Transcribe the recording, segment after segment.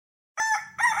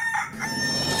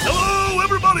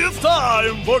everybody, it's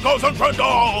time for Cox and Crendor.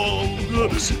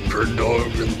 Cox and Crendor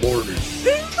in the morning.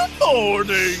 In the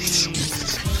morning.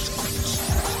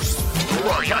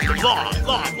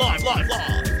 Live.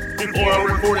 Before our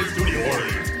recording studio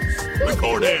audience.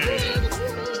 Recording.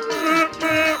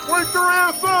 Wake your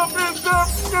ass up, it's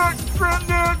Cox and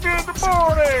Crendor in the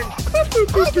morning.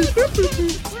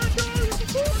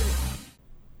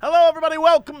 Hello, everybody.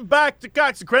 Welcome back to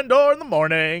Cox and Crendor in the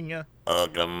morning.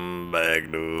 Welcome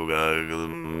back to Cox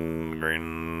and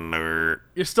Crendor.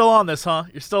 You're still on this, huh?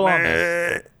 You're still on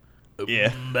this.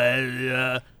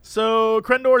 Yeah. So,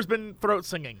 Crendor's been throat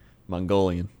singing.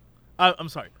 Mongolian. I'm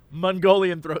sorry.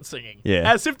 Mongolian throat singing.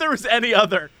 Yeah. As if there was any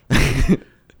other.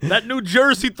 That New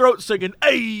Jersey throat singing.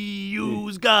 Hey,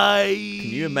 yous guys. Can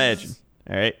you imagine?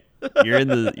 All right. You're in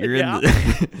the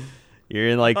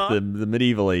the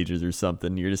medieval ages or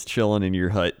something. You're just chilling in your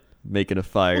hut, making a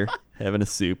fire, having a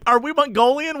soup. Are we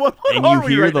Mongolian? What and are you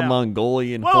we hear right the now?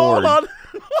 Mongolian Whoa, horde. hold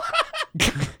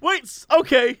on. Wait,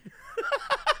 okay.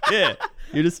 Yeah.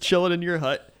 You're just chilling in your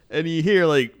hut and you hear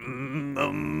like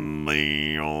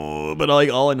but like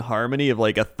all in harmony of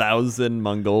like 1,000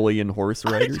 Mongolian horse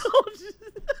riders.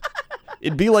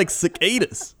 It'd be like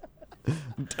cicadas.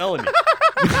 I'm telling you.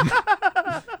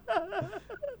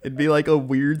 It'd be like a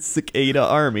weird cicada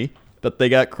army, but they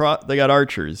got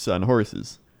archers on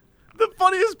horses. The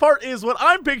funniest part is what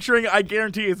I'm picturing, I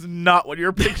guarantee is not what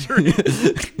you're picturing.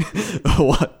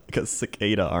 What? Like a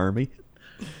cicada army?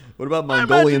 What about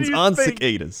Mongolians on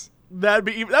cicadas? That'd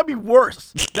be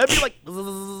worse. That'd be like,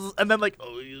 and then like,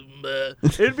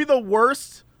 it'd be the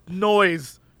worst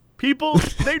noise. People,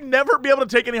 they'd never be able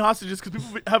to take any hostages because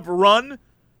people have run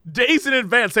days in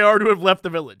advance. They already have left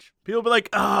the village. People be like,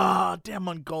 damn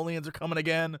Mongolians are coming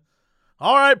again.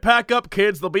 All right, pack up,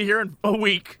 kids. They'll be here in a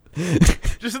week.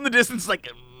 Just in the distance, like.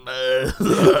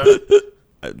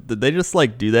 Did they just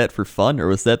like do that for fun, or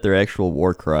was that their actual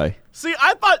war cry? See,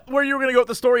 I thought where you were gonna go with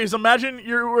the story is imagine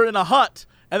you were in a hut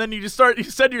and then you said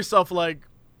to yourself like,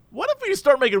 what if we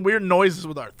start making weird noises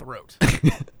with our throat?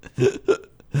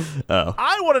 Oh.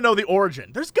 I want to know the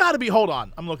origin. There's got to be. Hold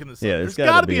on, I'm looking this up. There's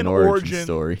got to be an origin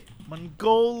story.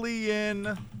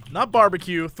 Mongolian, not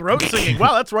barbecue, throat singing.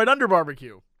 Wow, that's right under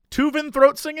barbecue. Tuvan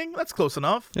throat singing. That's close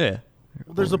enough. Yeah.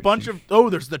 Well, there's a bunch of. Oh,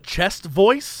 there's the chest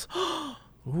voice.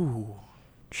 Ooh.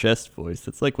 Chest voice.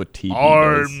 That's like what TB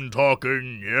does. I'm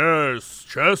talking. Yes,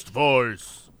 chest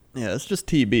voice. Yeah, it's just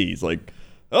TB. He's like,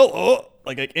 oh,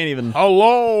 like I can't even.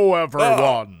 Hello,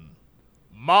 everyone.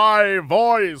 My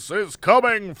voice is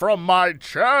coming from my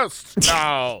chest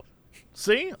now.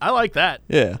 See? I like that.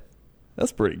 Yeah.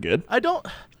 That's pretty good. I don't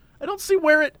see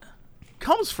where it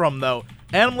comes from, though.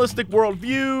 Animalistic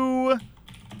worldview,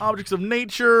 objects of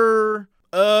nature.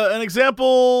 An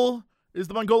example is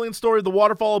the Mongolian story of the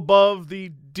waterfall above the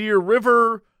Deer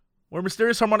River, where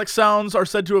mysterious harmonic sounds are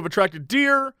said to have attracted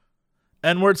deer,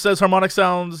 and where it says harmonic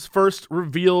sounds first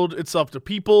revealed itself to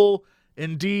people.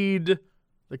 Indeed,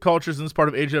 the cultures in this part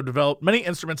of Asia have developed many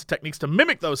instruments and techniques to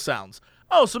mimic those sounds.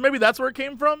 Oh, so maybe that's where it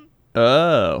came from?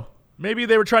 Oh. Maybe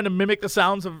they were trying to mimic the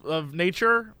sounds of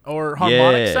nature or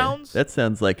harmonic sounds? That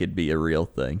sounds like it'd be a real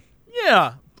thing.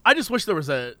 Yeah. I just wish there was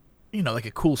a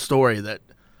cool story that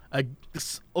a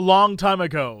long time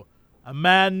ago, a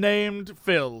man named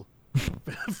Phil,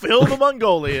 Phil the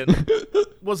Mongolian,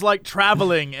 was like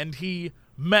traveling and he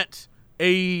met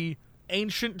a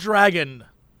ancient dragon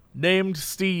named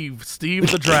Steve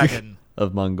the dragon.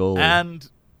 Of Mongolia. And,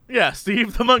 yeah,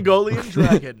 Steve the Mongolian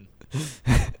dragon.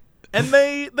 And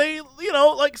they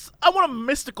I want a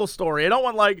mystical story. I don't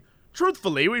want,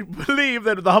 truthfully, we believe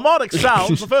that the harmonic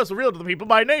sounds were first revealed to the people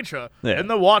by nature. Yeah. In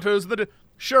the waters that...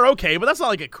 Sure, okay, but that's not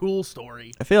like a cool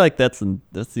story. I feel like that's the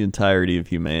entirety of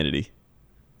humanity.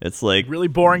 It's like... Really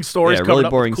boring stories covered really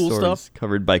up boring with cool stories stuff.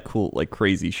 covered by cool,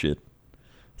 crazy shit.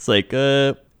 It's like,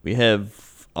 we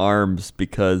have arms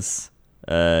because,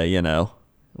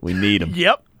 we need them.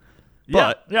 Yep.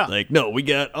 But, yeah. no, we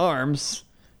got arms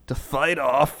to fight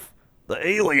off the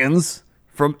aliens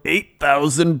from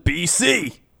 8,000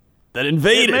 BC that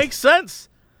invaded. It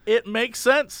makes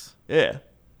sense. Yeah.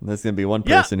 And there's going to be one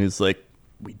person who's like,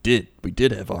 we did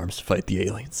have arms to fight the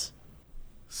aliens.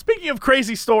 Speaking of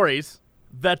crazy stories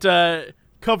that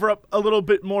cover up a little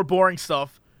bit more boring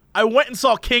stuff, I went and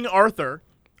saw King Arthur.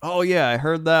 Oh, yeah, I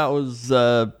heard that was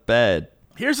bad.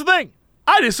 Here's the thing.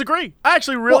 I disagree. I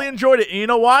actually really enjoyed it. And you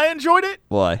know why I enjoyed it?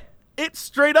 Why? It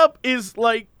straight up is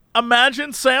like,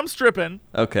 imagine Sam Strippin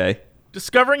Okay.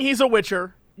 discovering he's a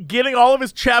witcher, getting all of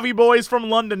his chavvy boys from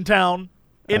London town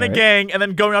in a gang, and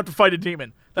then going out to fight a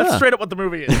demon. That's straight up what the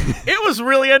movie is. It was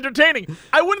really entertaining.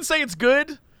 I wouldn't say it's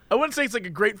good. I wouldn't say it's like a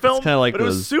great film, kinda like but it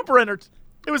was super it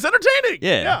was entertaining.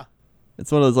 Yeah.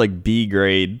 It's one of those like B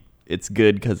grade. It's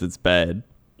good because it's bad.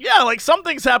 Yeah, like some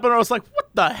things happen where I was like, what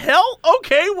the hell?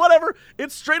 Okay, whatever.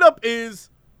 It straight up is.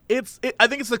 I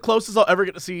think it's the closest I'll ever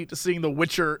get to seeing The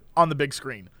Witcher on the big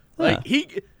screen. Like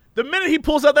the minute he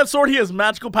pulls out that sword, he has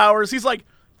magical powers. He's like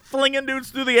flinging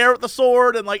dudes through the air with the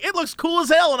sword, and like it looks cool as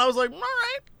hell. And I was like, all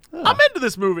right, I'm into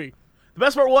this movie. The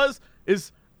best part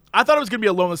is I thought it was gonna be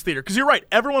a loneless theater because you're right.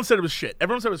 Everyone said it was shit.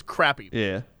 Everyone said it was crappy.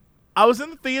 Yeah. I was in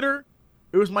the theater.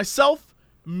 It was myself,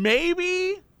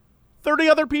 maybe 30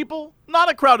 other people. Not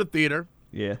a crowded theater.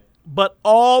 Yeah. But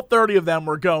all 30 of them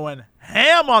were going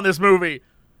ham on this movie.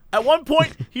 At one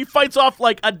point, he fights off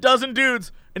like a dozen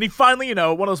dudes, and he finally,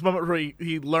 one of those moments where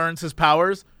he learns his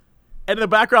powers. And in the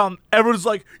background, everyone's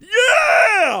like,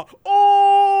 yeah!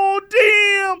 Oh,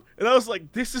 damn! And I was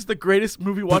like, this is the greatest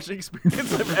movie watching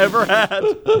experience I've ever had.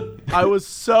 I was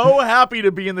so happy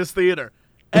to be in this theater.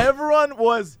 Everyone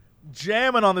was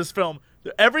jamming on this film.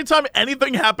 Every time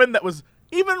anything happened that was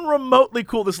even remotely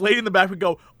cool, this lady in the back would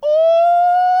go,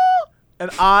 oh! And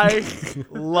I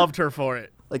loved her for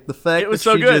it. Like the fact It was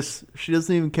that so good. She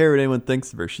doesn't even care what anyone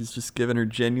thinks of her. She's just giving her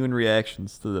genuine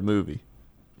reactions to the movie.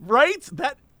 Right?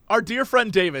 Our dear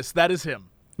friend Davis, that is him.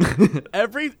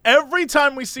 Every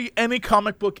time we see any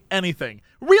comic book, anything,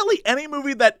 really any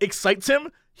movie that excites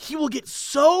him, he will get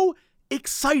so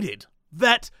excited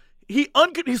that he'll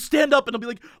stand up and he'll be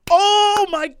like, oh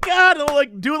my God, and he'll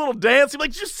like do a little dance. He'll be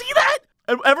like, did you see that?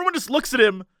 And everyone just looks at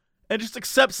him and just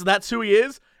accepts that's who he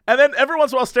is. And then every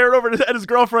once in a while stare over at his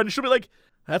girlfriend and she'll be like,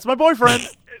 that's my boyfriend.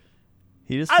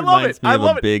 He just I love reminds it. me I of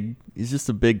love a big, he's just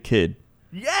a big kid.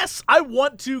 Yes, I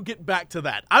want to get back to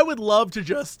that. I would love to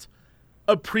just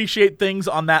appreciate things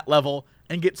on that level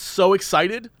and get so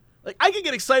excited. Like, I can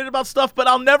get excited about stuff, but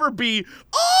I'll never be,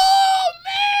 oh,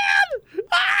 man,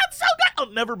 it's so good.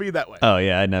 I'll never be that way. Oh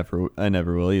yeah, I never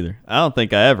will either. I don't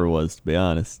think I ever was, to be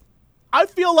honest. I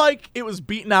feel like it was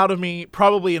beaten out of me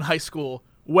probably in high school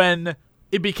when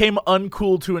it became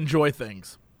uncool to enjoy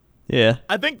things. Yeah.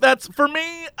 I think that's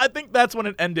when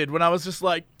it ended, when I was just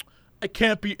like, I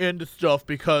can't be into stuff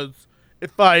because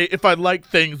if I like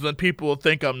things, then people will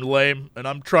think I'm lame, and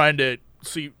I'm trying to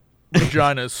see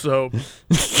vaginas, so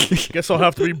guess I'll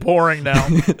have to be boring now.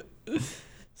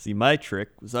 See, my trick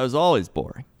was I was always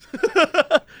boring.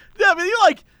 Yeah, I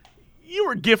mean, you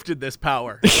were gifted this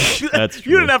power. That's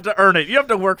true. You didn't have to earn it. You have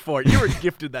to work for it. You were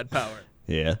gifted that power.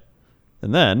 Yeah.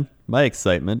 And then my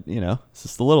excitement, it's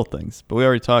just the little things. But we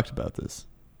already talked about this.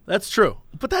 That's true.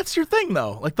 But that's your thing,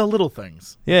 though. Like the little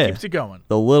things. Yeah. Keeps you going.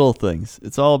 The little things.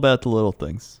 It's all about the little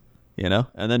things,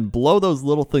 And then blow those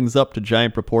little things up to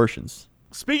giant proportions.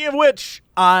 Speaking of which,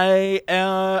 I've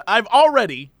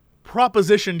already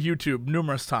propositioned YouTube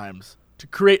numerous times to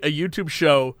create a YouTube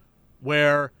show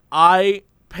where I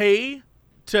pay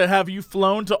to have you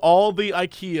flown to all the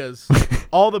IKEAs,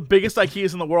 all the biggest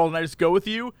IKEAs in the world, and I just go with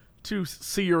you to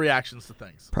see your reactions to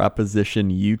things. Proposition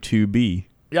U2B.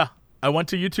 Yeah. I went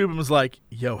to YouTube and was like,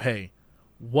 yo, hey,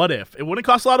 what if? It wouldn't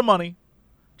cost a lot of money.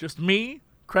 Just me,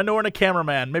 Crendor, and a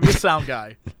cameraman, maybe a sound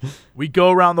guy. We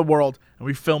go around the world and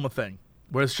we film a thing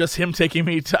where it's just him taking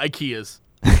me to IKEAs.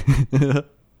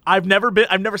 I've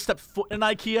never stepped foot in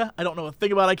IKEA. I don't know a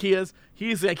thing about IKEAs.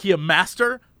 He's the IKEA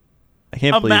master. I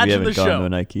can't believe you Imagine haven't the gone show. to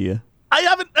an IKEA. I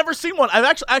haven't ever seen one. I've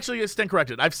actually stand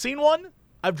corrected. I've seen one.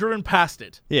 I've driven past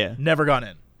it. Yeah. Never gone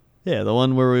in. Yeah, the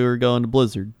one where we were going to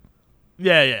Blizzard.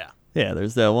 Yeah. Yeah,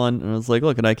 there's that one, and I was like,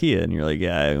 look at IKEA, and you're like,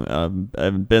 yeah, I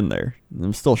haven't been there. And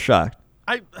I'm still shocked.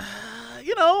 I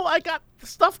got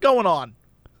stuff going on.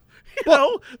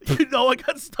 I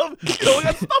got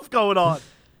stuff going on.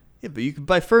 Yeah, but you can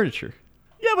buy furniture.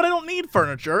 Yeah, but I don't need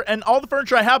furniture, and all the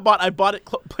furniture I bought it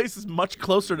places much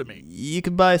closer to me. You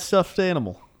can buy a stuffed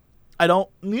animal. I don't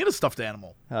need a stuffed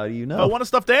animal. How do you know? If I want a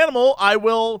stuffed animal, I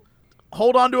will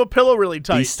hold on to a pillow really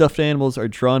tight. These stuffed animals are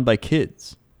drawn by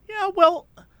kids. Yeah, well,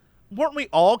 weren't we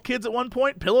all kids at one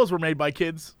point? Pillows were made by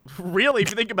kids. Really,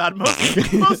 if you think about it,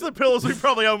 most of the pillows we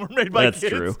probably own were made by That's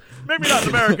kids. true. Maybe not in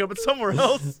America, but somewhere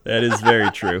else. That is very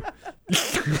true.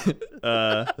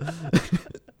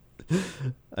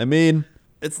 I mean,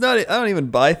 it's not. I don't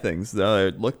even buy things though.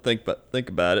 Think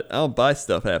about it. I don't buy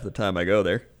stuff half the time I go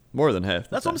there. More than half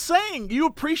the That's time. what I'm saying. You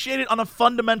appreciate it on a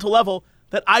fundamental level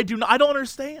that I don't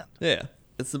understand. Yeah,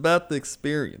 it's about the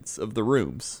experience of the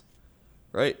rooms,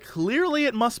 right? Clearly,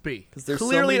 it must be. Because there's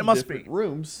Clearly, so many it must different be.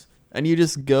 rooms, and you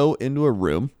just go into a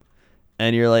room,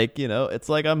 and you're like, it's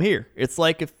like I'm here. It's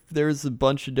like if there's a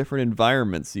bunch of different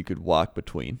environments you could walk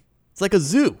between. It's like a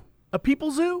zoo. A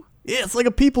people zoo? Yeah, it's like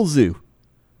a people zoo.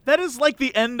 That is like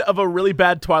the end of a really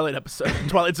bad Twilight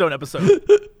Zone episode.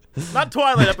 Not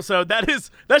Twilight episode. That's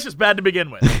just bad to begin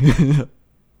with.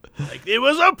 Like, it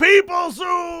was a people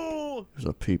zoo! There's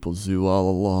a people zoo all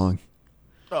along.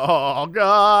 Oh,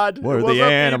 God. Where it are was the a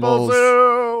animals? people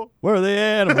zoo! Where are the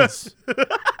animals?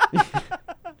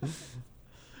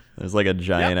 There's like a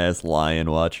giant-ass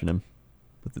lion watching him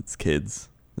with its kids.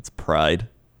 It's Pride.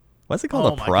 Why is it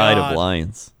called Oh a my Pride God. of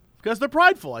Lions? Because they're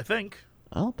prideful, I think.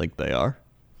 I don't think they are.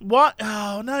 What?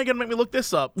 Oh, now you're going to make me look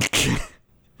this up.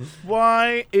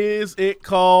 Why is it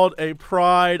called a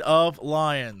Pride of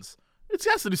Lions? It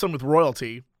has to do something with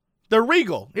royalty. They're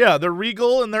regal. Yeah, they're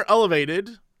regal and they're elevated.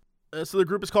 So the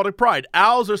group is called a pride.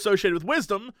 Owls are associated with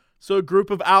wisdom, so a group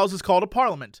of owls is called a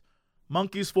parliament.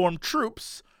 Monkeys form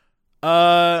troops.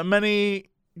 Many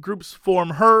groups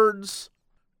form herds.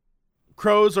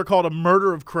 Crows are called a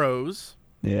murder of crows.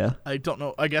 Yeah. I don't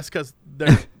know. I guess because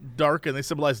they're dark and they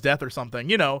symbolize death or something.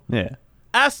 You know. Yeah.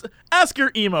 Ask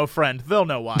your emo friend. They'll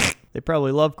know why. They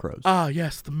probably love crows. Ah,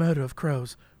 yes, the murder of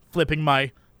crows. Flipping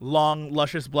my long,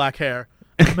 luscious black hair.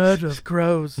 Murder of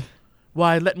crows.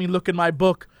 Why, let me look in my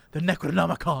book, the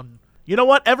Necronomicon. You know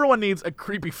what? Everyone needs a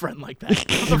creepy friend like that.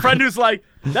 The friend who's like,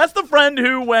 that's the friend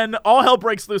who, when all hell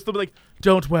breaks loose, they'll be like,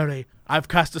 don't worry, I've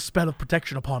cast a spell of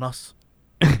protection upon us.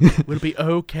 We'll be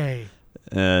okay.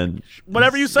 And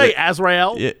Whatever you say,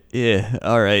 Azrael. yeah.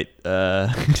 All right.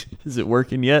 Is it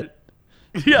working yet?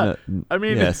 Yeah. I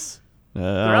mean, yes.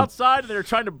 they're outside and they're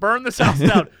trying to burn this house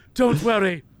down. Don't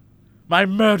worry. My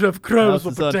murder of crows House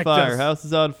will is on protect fire. us. House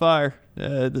is on fire.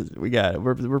 We got it.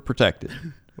 We're protected.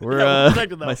 We're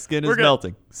protected, though. my skin We're is good.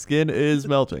 melting. Skin is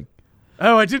melting.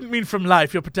 Oh, I didn't mean from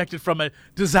life. You're protected from a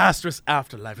disastrous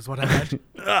afterlife is what I meant.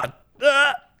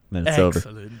 Then it's over.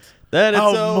 Excellent. Then it's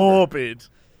How over. morbid.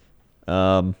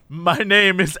 My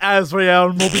name is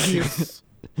Azrael Morbidius.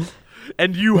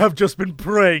 And you have just been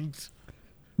pranked.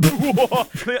 He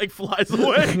like flies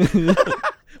away.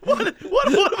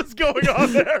 What was going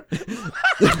on there?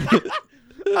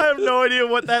 I have no idea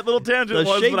what that little tangent The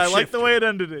was, but I like shapeshifter. the way it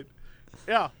ended it.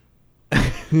 Yeah.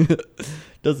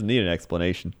 Doesn't need an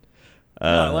explanation.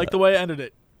 I like the way it ended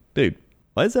it. Dude,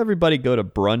 why does everybody go to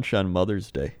brunch on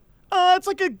Mother's Day? It's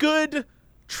like a good,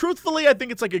 truthfully, I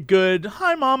think it's like a good,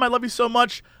 hi, Mom, I love you so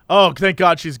much. Oh, thank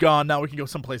God she's gone. Now we can go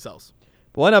someplace else.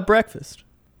 Why not breakfast?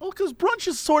 Well, because brunch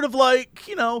is sort of like,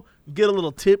 you know, get a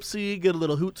little tipsy, get a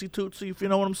little hootsy-tootsie, if you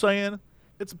know what I'm saying.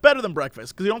 It's better than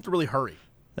breakfast because you don't have to really hurry.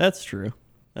 That's true.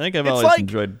 I think I've It's always like-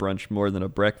 enjoyed brunch more than a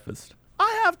breakfast.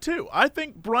 I have too. I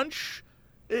think brunch,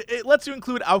 it lets you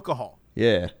include alcohol.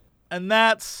 Yeah. And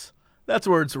that's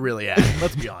where it's really at.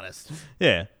 Let's be honest.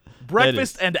 Yeah.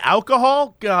 Breakfast and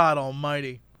alcohol? God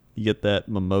almighty. You get that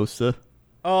mimosa.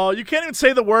 Oh, you can't even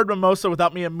say the word mimosa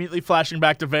without me immediately flashing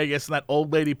back to Vegas and that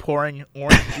old lady pouring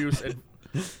orange juice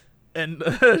and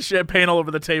champagne all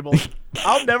over the table.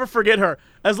 I'll never forget her.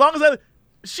 As long as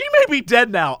she may be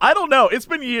dead now. I don't know. It's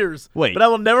been years. Wait. But I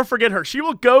will never forget her. She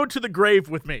will go to the grave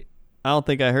with me. I don't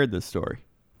think I heard this story.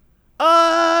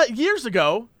 Years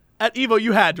ago at Evo,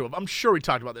 you had to have. I'm sure we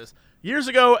talked about this. Years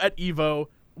ago at Evo,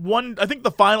 I think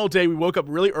the final day we woke up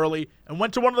really early and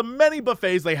went to one of the many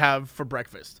buffets they have for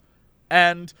breakfast.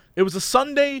 And it was a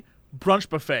Sunday brunch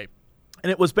buffet.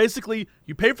 And it was basically,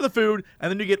 you pay for the food,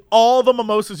 and then you get all the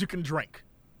mimosas you can drink.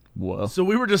 Whoa. So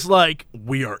we were just like,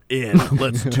 we are in.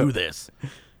 Let's do this.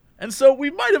 And so we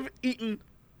might have eaten,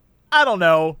 I don't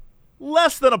know,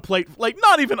 less than a plate, like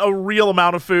not even a real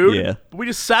amount of food. Yeah. But we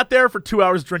just sat there for 2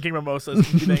 hours drinking mimosas,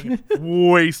 getting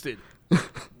wasted.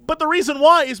 But the reason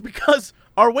why is because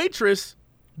our waitress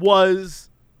was,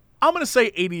 I'm going to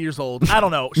say 80 years old. I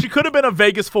don't know. She could have been a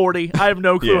Vegas 40. I have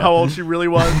no clue Yeah. how old she really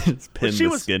was. Just pin But she the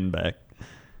was, skin back.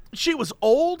 she was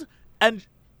old and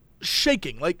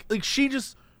shaking. Like she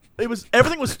just,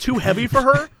 everything was too heavy for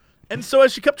her. And so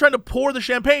as she kept trying to pour the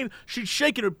champagne, she'd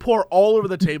shake it and pour all over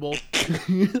the table.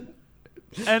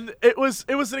 And it was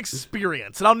an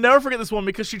experience. And I'll never forget this one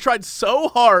because she tried so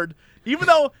hard, even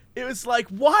though it was like,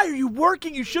 why are you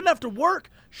working? You shouldn't have to work.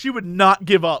 She would not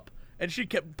give up. And she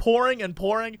kept pouring and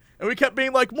pouring. And we kept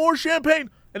being like, more champagne.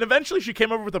 And eventually she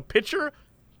came over with a pitcher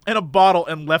and a bottle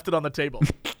and left it on the table.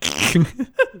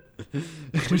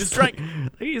 We just drank.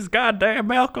 These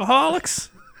goddamn alcoholics.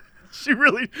 She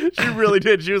really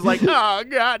did. She was like, oh,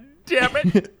 God damn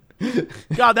it.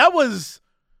 God, that was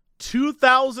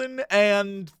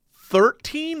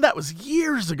 2013. That was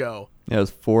years ago. That was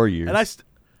 4 years. And I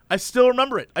still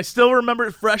remember it. I still remember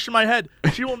it fresh in my head.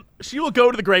 She will go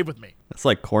to the grave with me. That's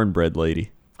like cornbread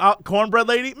lady. Cornbread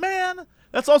lady? Man,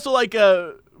 that's also like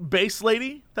a base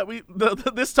lady that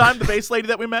this time, the base lady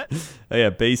that we met. Oh yeah,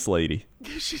 base lady.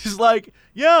 She's like,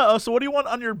 yeah, so what do you want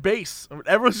on your base?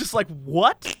 Everyone's just like,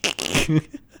 what?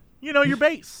 You know, your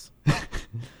base. We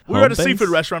were at a Home base? seafood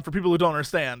restaurant for people who don't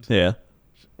understand. Yeah.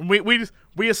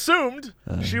 We assumed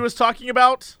she was talking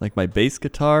about Like my bass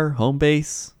guitar, home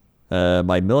bass,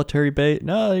 my military bass.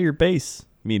 No, your bass.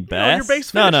 You mean bass? your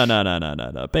bass No,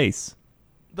 finish. no, bass.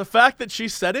 the fact that she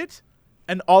said it,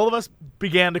 and all of us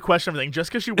began to question everything. Just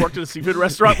because she worked at a seafood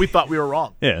restaurant, we thought we were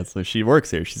wrong. Yeah, so she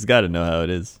works here. She's got to know how it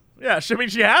is. Yeah,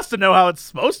 she has to know how it's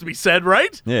supposed to be said,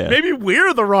 right? Yeah. Maybe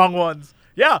we're the wrong ones.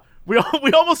 Yeah, we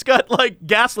almost got like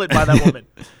gaslit by that woman.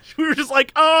 We were just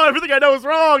like, oh, everything I know is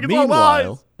wrong. It's all lies.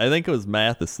 Meanwhile, I think it was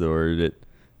Mathis that ordered it,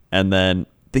 and then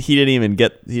he didn't even they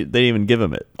didn't even give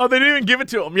him it. Oh, they didn't even give it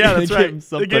to him. Yeah, They that's gave right. him They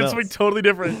something gave him else. something totally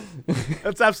different.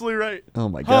 That's absolutely right. Oh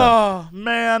my god, Oh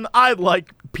man, I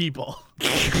like people.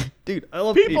 dude, I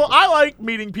love People, I like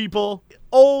meeting people.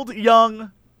 Old,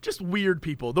 young, just weird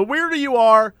people. The weirder you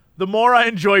are, the more I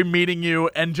enjoy meeting you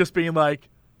and just being like,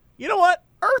 you know what?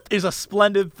 Earth is a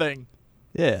splendid thing.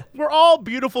 Yeah, We're all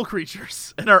beautiful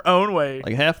creatures in our own way.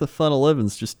 like half the fun of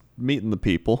living's just meeting the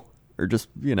people, or just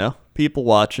people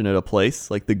watching at a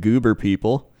place, like the goober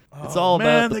people. It's all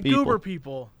Man, about the people. goober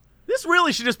people. This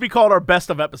really should just be called our best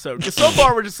of episode. Because so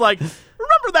far we're just like,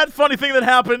 remember that funny thing that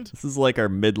happened? This is like our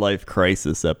midlife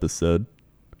crisis episode.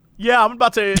 Yeah, I'm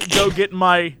about to go get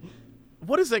my,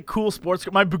 what is that cool sports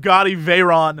car? My Bugatti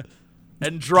Veyron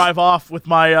and drive off with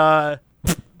my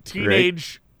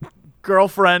teenage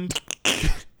girlfriend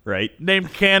Right?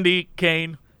 named Candy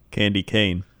Kane. Candy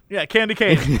Cane. Yeah, Candy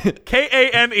Kane.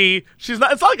 Kane. She's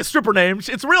not. It's not like a stripper name.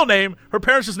 It's a real name. Her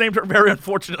parents just named her very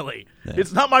unfortunately.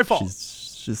 It's not my fault.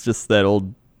 She's just that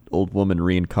old woman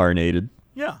reincarnated.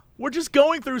 Yeah, we're just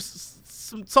going through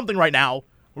something right now.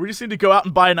 We just need to go out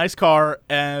and buy a nice car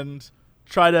and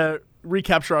try to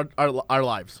recapture our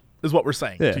lives. Is what we're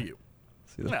saying Yeah. to you.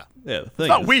 See, the Yeah. the thing It's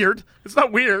not is- weird. It's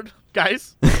not weird,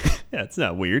 guys. Yeah, it's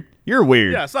not weird. You're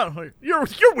weird. Yeah, it's not weird. You're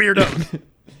weirdos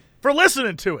for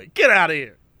listening to it. Get out of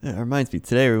here. Yeah, it reminds me,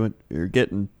 today we were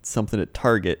getting something at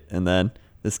Target, and then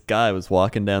this guy was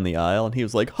walking down the aisle, and he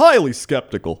was like, highly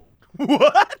skeptical.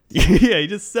 What? Yeah, he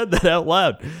just said that out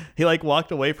loud. He like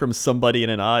walked away from somebody in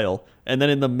an aisle, and then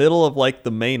in the middle of like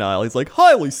the main aisle, he's like,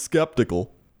 highly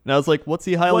skeptical. And I was like, what's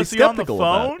he highly Was he on the skeptical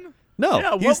about? phone? No, Yeah,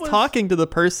 he what was was- talking to the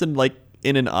person like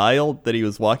in an aisle that he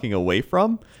was walking away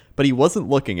from, but he wasn't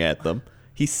looking at them.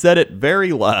 He said it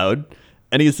very loud,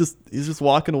 and he's just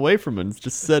walking away from it. It's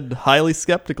just said highly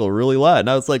skeptical really loud. And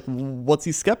I was like, what's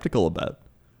he skeptical about?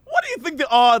 What do you think the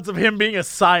odds of him being a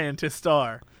scientist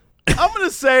are? I'm gonna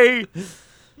say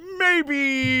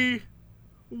maybe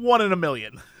 1 in a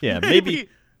million. Yeah, maybe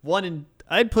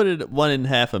I'd put it at 1 in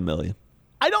half a million.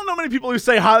 I don't know many people who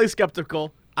say highly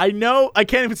skeptical. I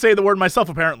can't even say the word myself,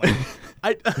 apparently.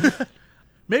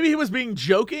 Maybe he was being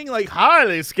joking, like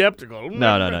highly skeptical.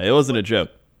 No. It wasn't a joke.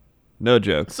 No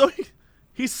jokes. So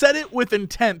he said it with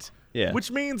intent, Yeah.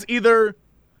 which means either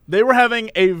they were having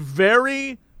a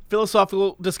very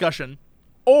philosophical discussion,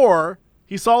 or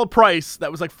he saw a price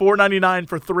that was like $4.99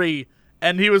 for 3,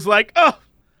 and he was like, oh,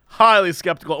 highly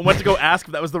skeptical, and went to go ask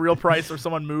if that was the real price or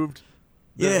someone moved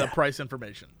the price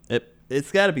information.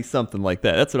 It's got to be something like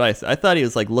that. That's what I said. I thought he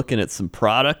was like looking at some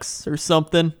products or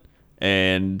something,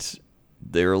 and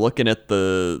they were looking at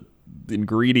the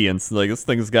ingredients. Like, this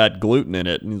thing's got gluten in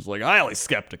it, and he's like, highly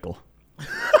skeptical.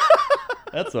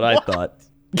 That's what I thought.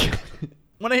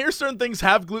 When I hear certain things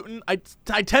have gluten, I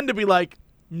tend to be like,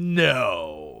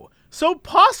 no. So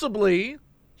possibly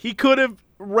he could have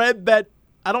read that,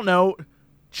 I don't know,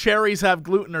 cherries have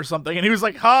gluten or something, and he was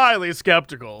like highly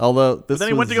skeptical. Although this then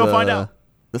he went to go find out.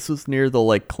 This was near the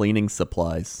like cleaning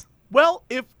supplies. Well,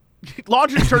 if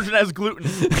laundry detergent has gluten,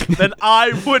 then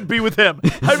I would be with him.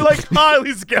 I'd be like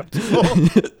highly skeptical.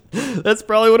 That's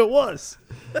probably what it was.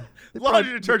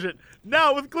 Laundry detergent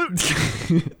now with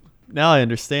gluten. Now I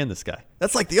understand this guy.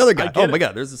 That's like the other guy. get Oh my it.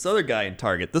 god, there's this other guy in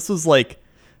Target. This was like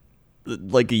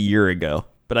a year ago,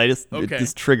 but it Okay.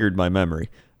 just triggered my memory.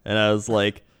 And I was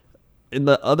like, in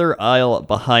the other aisle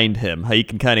behind him, how you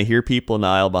can kind of hear people in the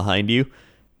aisle behind you,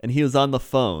 and he was on the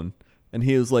phone, and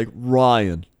he was like,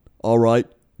 Ryan, all right,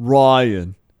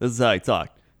 Ryan. This is how he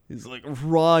talked. He's like,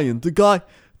 Ryan, the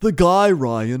guy,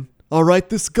 Ryan, all right,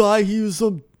 this guy, he was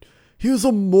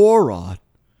a moron.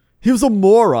 He was a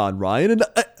moron, Ryan. And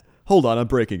hold on, I'm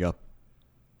breaking up.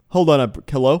 Hold on,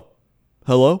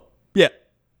 hello, yeah,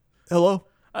 hello.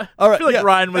 All right, I feel like yeah.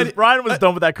 Ryan was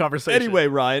done with that conversation. Anyway,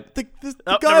 Ryan, the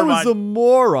Oh, guy never was mind. a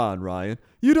moron, Ryan.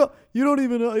 You don't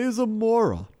even know he's a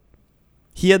moron.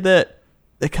 He had that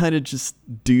kind of just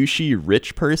douchey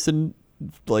rich person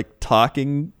like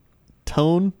talking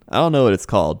tone. I don't know what it's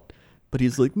called, but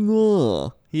he's like,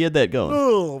 no. He had that going.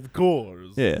 Oh, of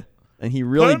course. Yeah, and he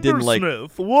really Thunder didn't like.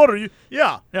 Smith, what are you?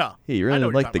 Yeah. He I really know didn't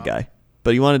what like the you're talking guy,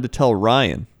 but he wanted to tell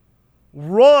Ryan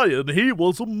Ryan, he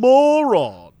was a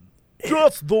moron.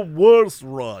 Just the worst,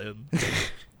 Ryan.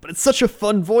 But it's such a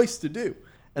fun voice to do.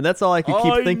 And that's all I could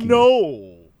keep thinking. I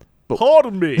know.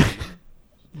 Pardon me.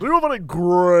 Do you have any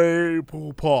Grey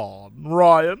Poupon,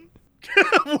 Ryan?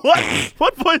 What?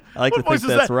 What voice? I like what to voice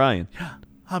think is that's that? Ryan.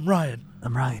 I'm Ryan.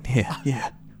 I'm Ryan. Yeah.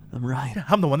 I'm Ryan.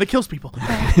 I'm the one that kills people.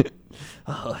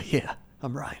 Oh, yeah.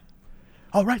 I'm Ryan.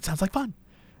 All right, sounds like fun.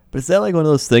 But is that like one of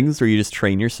those things where you just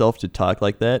train yourself to talk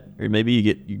like that? Or maybe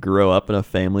you grow up in a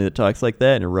family that talks like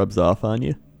that and it rubs off on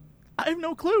you? I have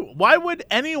no clue. Why would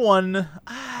anyone...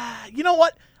 you know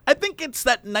what? I think it's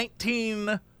that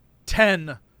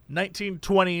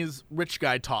 1920s rich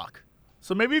guy talk.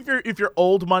 So maybe if you're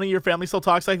old money, your family still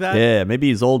talks like that. Yeah, maybe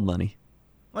he's old money.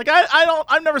 Like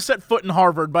I've never set foot in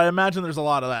Harvard, but I imagine there's a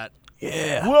lot of that.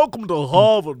 Yeah. Welcome to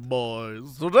Harvard,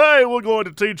 boys. Today we're going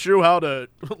to teach you how to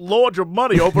lord your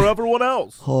money over everyone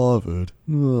else. Harvard.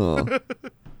 Oh.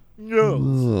 Yes.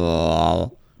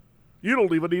 Oh. You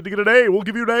don't even need to get an A. We'll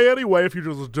give you an A anyway if you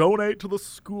just donate to the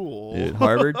school. Dude,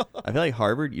 Harvard? I feel like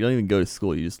Harvard, you don't even go to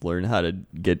school. You just learn how to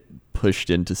get pushed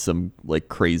into some like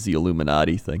crazy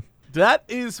Illuminati thing. That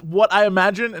is what I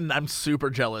imagine, and I'm super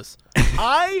jealous.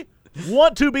 I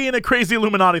want to be in a crazy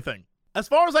Illuminati thing. As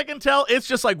far as I can tell, it's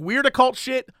just like weird occult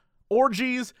shit,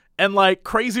 orgies, and like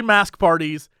crazy mask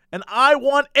parties, and I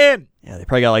want in. Yeah, they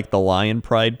probably got like the lion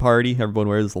pride party. Everyone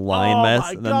wears the lion mask,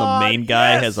 my and then God, the main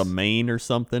guy yes. has a mane or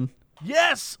something.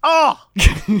 Yes! Oh!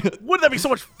 Wouldn't that be so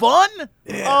much fun?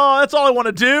 Yeah. Oh, that's all I want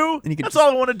to do. And you could That's just-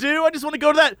 all I want to do. I just want to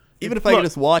go to that. Even if I could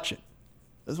just watch it.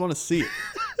 I just want to see it.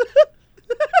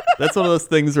 That's one of those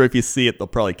things where if you see it, they'll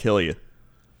probably kill you.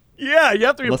 Yeah, you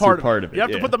have to be Unless a you're part of it. You have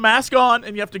to yeah. put the mask on,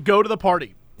 and you have to go to the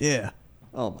party. Yeah.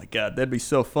 Oh my God, that'd be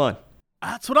so fun.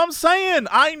 That's what I'm saying.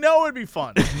 I know it'd be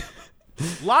fun.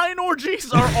 Lion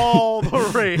orgies are all the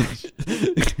rage.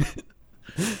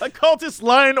 Occultist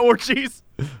lion orgies.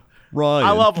 Ryan.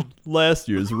 I love 'em. Last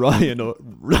year's Ryan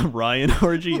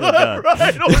orgy. Oh God.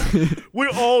 Right. We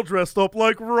all dressed up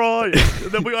like Ryan,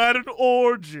 and then we had an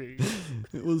orgy.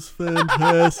 It was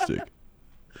fantastic.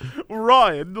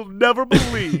 Ryan, you'll never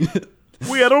believe.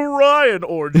 We had a Ryan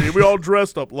orgy. We all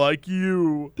dressed up like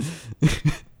you.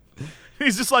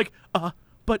 He's just like,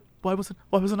 but why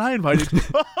wasn't I invited?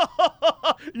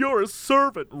 You're a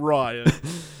servant, Ryan.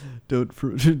 Don't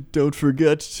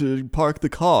forget to park the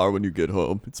car when you get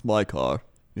home. It's my car.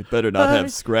 It better not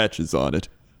have scratches on it.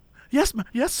 Yes,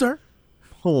 yes, sir.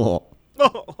 Oh.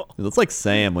 That's like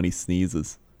Sam when he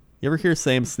sneezes. You ever hear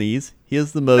Sam sneeze? He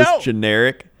has the most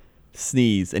generic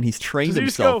sneeze, and he's trained Does he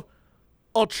himself.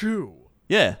 just go, achoo?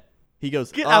 Yeah. He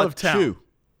goes, Get out of town.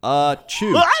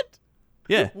 Chew. What?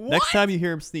 Yeah. What? Next time you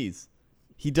hear him sneeze,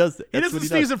 he does that. He That's doesn't what he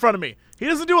sneeze does. in front of me. He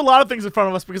doesn't do a lot of things in front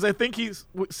of us because I think he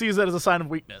sees that as a sign of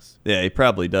weakness. Yeah, he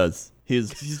probably does.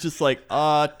 He's just like,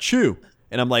 chew.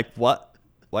 And I'm like, what?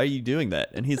 Why are you doing that?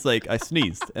 And he's like, I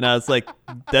sneezed. And I was like,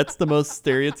 that's the most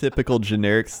stereotypical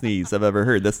generic sneeze I've ever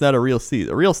heard. That's not a real sneeze.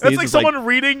 A real sneeze That's like is someone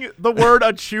reading the word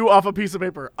achoo off a piece of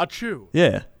paper. Achoo.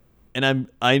 yeah. And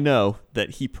I know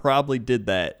that he probably did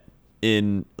that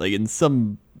in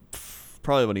some,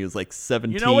 probably when he was like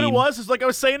 17. You know what it was? It's like I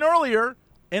was saying earlier.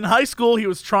 In high school, he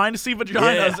was trying to see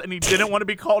vaginas, Yeah. and he didn't want to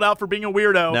be called out for being a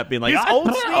weirdo. Not being like,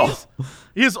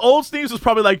 his old sneeze was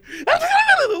probably like,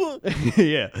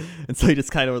 yeah. And so he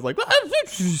just kind of was like,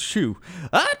 achoo,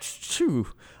 achoo,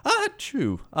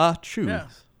 achoo, achoo,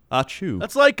 Yes. achoo.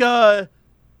 That's like, I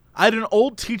had an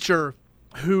old teacher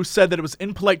who said that it was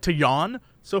impolite to yawn.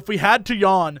 So if we had to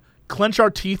yawn, clench our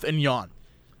teeth and yawn.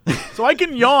 So I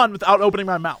can yawn without opening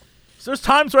my mouth. So there's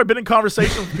times where I've been in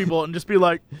conversation with people and just be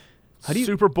like,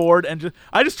 super bored, and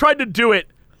I just tried to do it,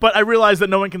 but I realized that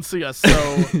no one can see us.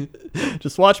 So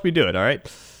Just watch me do it, all right?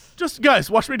 just guys,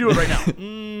 watch me do it right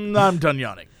now. I'm done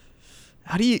yawning.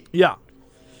 How do you? Yeah.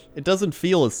 It doesn't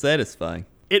feel as satisfying.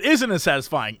 It isn't as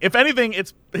satisfying. If anything,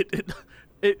 it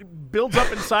builds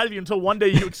up inside of you until one day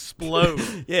you explode.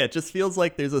 Yeah, it just feels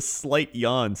like there's a slight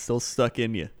yawn still stuck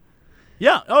in you.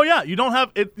 Yeah. Oh yeah. You don't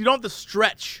have it. You don't have the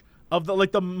stretch of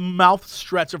the mouth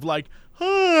stretch of like,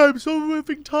 oh, I'm so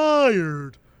effing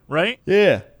tired. Right?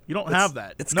 Yeah. You don't have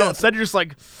that. it's No. got- Instead, you're just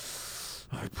like,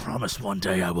 I promise one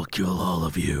day I will kill all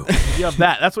of you. You have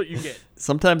that. That's what you get.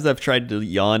 Sometimes I've tried to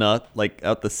yawn out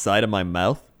the side of my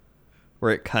mouth,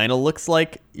 where it kind of looks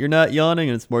like you're not yawning,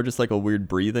 and it's more just like a weird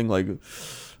breathing,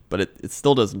 but it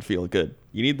still doesn't feel good.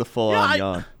 You need the full-on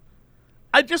yawn.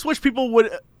 I just wish people would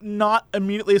not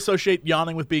immediately associate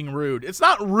yawning with being rude. It's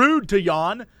not rude to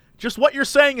yawn. Just what you're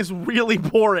saying is really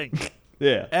boring.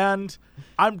 Yeah. And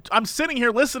I'm sitting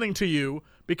here listening to you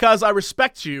because I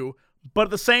respect you, but at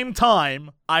the same time,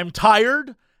 I'm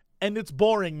tired and it's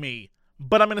boring me.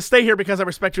 but I'm going to stay here because I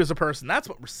respect you as a person. That's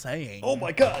what we're saying. Oh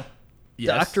my God.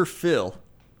 Yes. Dr. Phil.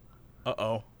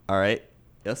 Uh-oh. All right.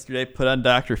 Yesterday, put on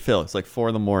Dr. Phil. It's like 4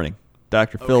 a.m.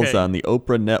 Dr. Phil's Okay. on the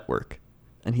Oprah Network.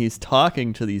 And he's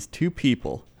talking to these 3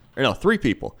 people.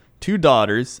 2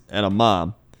 daughters and a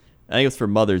mom. I think it was for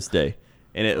Mother's Day.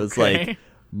 And it was Okay. like,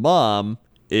 mom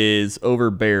is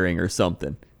overbearing or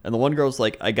something. And the one girl's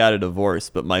like, I got a divorce,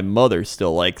 but my mother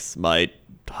still likes my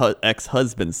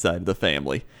ex-husband's side of the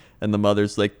family. And the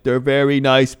mother's like, they're very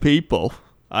nice people.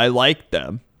 I like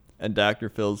them. And Dr.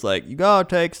 Phil's like, you gotta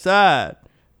take side.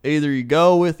 Either you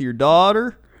go with your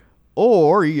daughter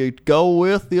or you go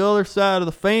with the other side of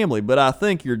the family. But I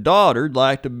think your daughter'd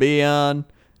like to be on,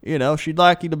 she'd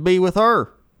like you to be with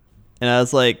her. And I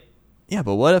was like, yeah,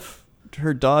 but what if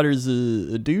her daughter's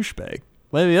a douchebag?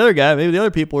 Maybe the other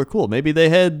people are cool. Maybe they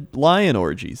had lion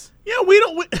orgies. Yeah,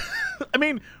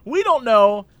 we don't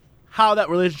know how that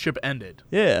relationship ended.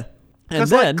 Yeah. And Because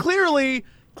then, clearly,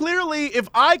 if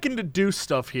I can deduce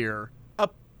stuff here, a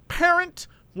parent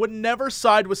would never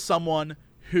side with someone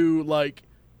who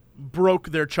broke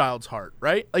their child's heart,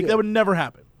 right? That would never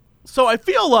happen. So I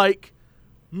feel like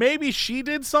maybe she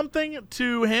did something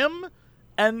to him,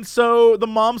 and so the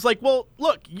mom's like, well,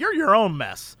 look, you're your own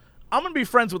mess. I'm going to be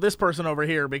friends with this person over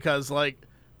here because,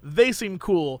 they seem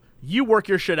cool. You work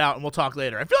your shit out and we'll talk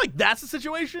later. I feel like that's the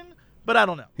situation, but I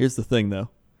don't know. here's the thing, though.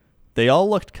 They all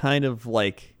looked kind of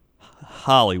like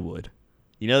Hollywood.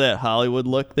 You know that Hollywood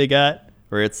look they got?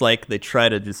 Where it's like they try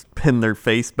to just pin their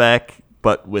face back,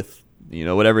 but with,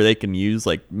 whatever they can use,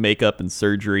 like makeup and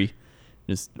surgery,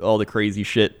 just all the crazy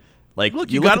shit. Like,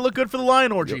 Look, you got to look good for the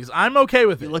lion orgies. I'm okay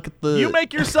with it. look at the- You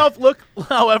make yourself look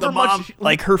however the much. mom,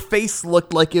 like her face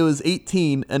looked like it was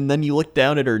 18, and then you look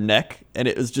down at her neck, and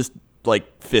it was just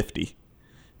like 50.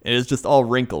 And it was just all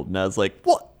wrinkled, and I was like,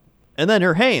 what? And then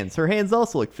her hands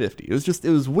also look 50. It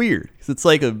was weird. 'Cause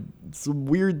it's a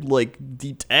weird,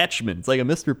 detachment. It's like a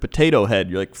Mr. Potato Head.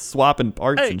 You're, swapping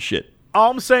parts Hey. and shit. All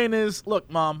I'm saying is,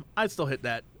 look, Mom, I'd still hit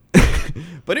that.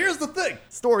 But here's the thing.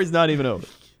 Story's not even over.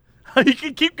 You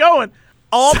can keep going.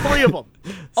 All 3 of them.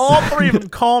 All 3 of them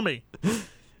call me.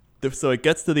 So it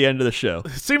gets to the end of the show.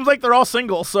 It seems like they're all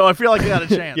single, so I feel like they got a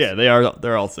chance. Yeah,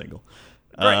 they're all single.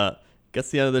 Great. Gets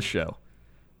to the end of the show.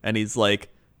 And he's like,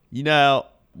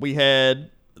 we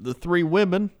had the 3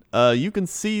 women. You can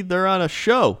see they're on a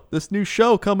show. This new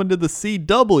show coming to the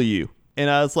CW. And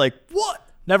I was like, what?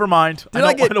 Never mind. Did I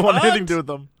I get don't want anything punked? to do with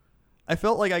them. I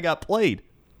felt like I got played.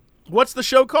 What's the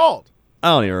show called? I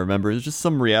don't even remember. It was just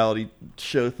some reality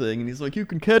show thing. And he's like, you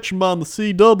can catch him on the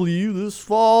CW this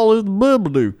fall in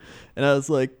Bibbledoo. And I was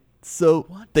like, so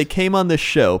they came on this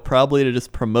show probably to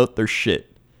just promote their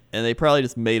shit. And they probably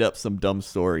just made up some dumb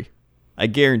story. I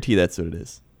guarantee that's what it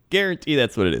is. Guarantee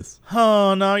that's what it is.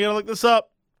 Oh, no, I gotta look this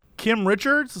up. Kim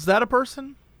Richards? Is that a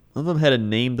person? One of them had a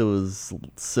name that was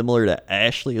similar to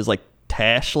Ashley. It was like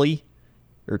Tashley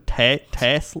or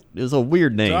Tasley. It was a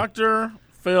weird name. Dr.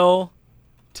 Phil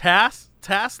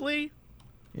Tasley?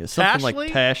 Yeah, something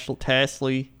like Tashley?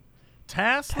 Tasley.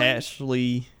 Tasley?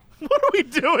 Tashley. What are we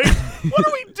doing? What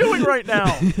are we doing right now?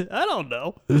 I don't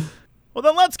know. Well,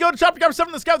 then let's go to chapter number 7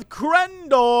 in the sky with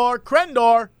Crendor.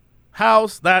 Crendor,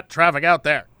 how's that traffic out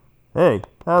there? Hey,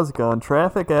 how's it going?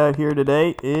 Traffic out here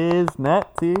today is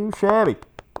not too shabby.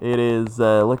 It is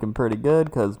looking pretty good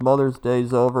because Mother's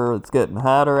Day's over. It's getting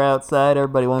hotter outside.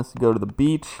 Everybody wants to go to the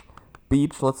beach.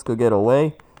 Let's go get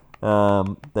away. They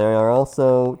are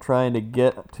also trying to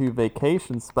get to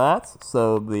vacation spots,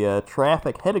 so the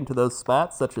traffic heading to those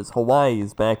spots, such as Hawaii,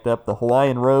 is backed up. The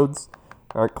Hawaiian roads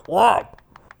are clogged.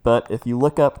 But if you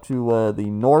look up to the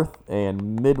north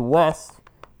and Midwest,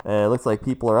 it looks like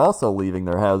people are also leaving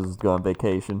their houses to go on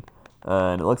vacation.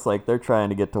 And it looks like they're trying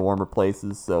to get to warmer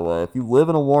places. So if you live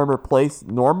in a warmer place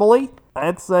normally,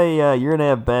 I'd say you're going to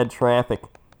have bad traffic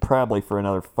probably for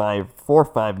another 4 or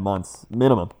 5 months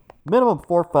minimum. Minimum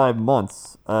 4 or 5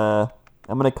 months. I'm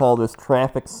going to call this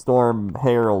Traffic Storm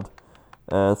Harold.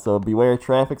 So beware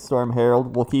Traffic Storm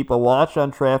Harold. We'll keep a watch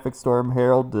on Traffic Storm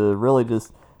Harold to really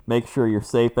just make sure you're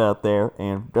safe out there.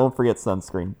 And don't forget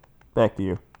sunscreen. Back to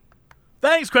you.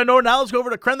 Thanks, Crendor. Now let's go over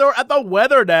to Crendor at the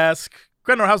weather desk.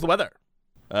 Crendor, how's the weather?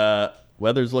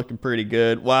 Weather's looking pretty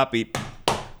good. Whoppy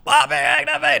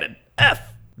activated.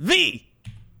 FVA.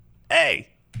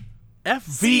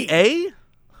 FVA?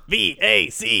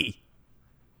 VAC.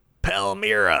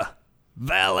 Palmyra.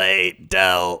 Valle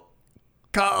del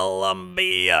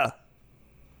Columbia.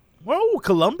 Whoa,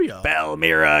 Columbia.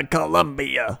 Palmyra,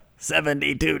 Columbia.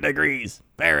 72 degrees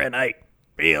Fahrenheit.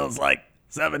 Feels like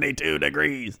 72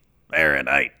 degrees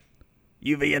Fahrenheit.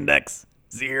 UV index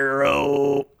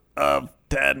 0 of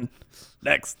 10.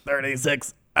 Next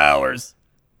 36 hours.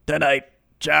 Tonight,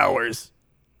 showers.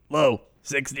 Low,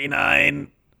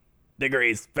 69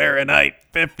 degrees Fahrenheit,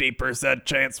 50%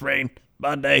 chance rain.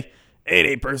 Monday,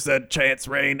 80% chance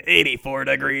rain, 84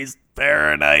 degrees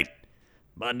Fahrenheit.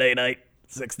 Monday night,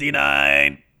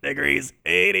 69 degrees,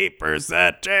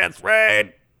 80% chance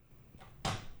rain.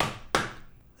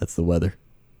 That's the weather.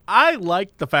 I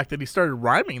like the fact that he started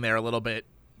rhyming there a little bit.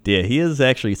 Yeah, he is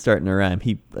actually starting to rhyme.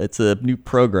 It's a new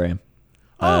program.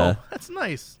 That's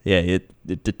nice. Yeah,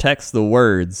 it detects the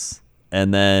words,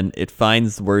 and then it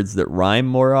finds words that rhyme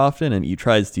more often, and he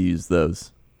tries to use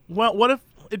those. Well, what if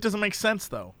it doesn't make sense,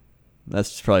 though?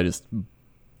 That's probably just,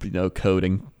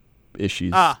 coding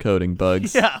issues, coding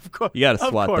bugs. Yeah, of course. You got to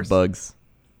swat the bugs.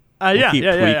 We'll keep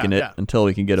tweaking it until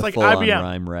we can get It's a like full-on IBM.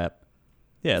 rhyme rap.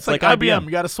 Yeah, It's like IBM. You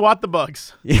got to swat the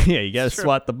bugs. Yeah, you got to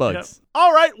swat the bugs. Yep.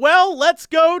 All right, well, let's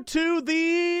go to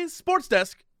the sports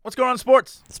desk. What's going on in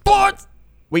sports? Sports!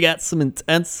 We got some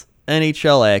intense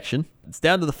NHL action. It's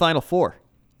down to the Final Four.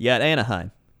 You got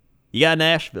Anaheim. You got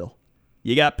Nashville.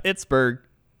 You got Pittsburgh.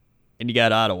 And you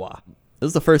got Ottawa. This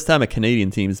is the first time a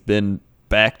Canadian team's been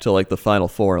back to, the Final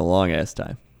Four in a long-ass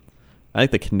time. I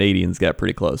think the Canadians got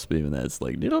pretty close, but even that's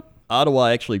Ottawa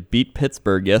actually beat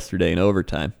Pittsburgh yesterday in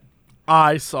overtime.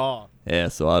 I saw. Yeah,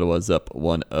 so Ottawa's up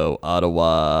 1-0.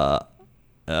 Ottawa,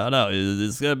 I don't know.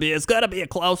 It's gonna be a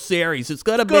close series. It's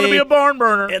gonna be a barn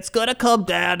burner. It's gonna come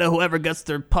down to whoever gets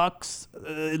their pucks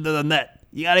into the net.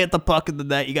 You gotta get the puck in the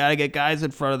net. You gotta get guys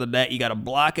in front of the net. You gotta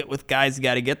block it with guys. You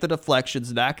gotta get the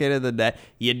deflections, knock it in the net.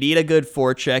 You need a good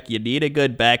forecheck. You need a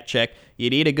good back check. You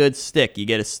need a good stick. You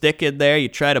get a stick in there. You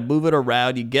try to move it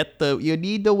around. You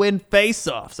need to win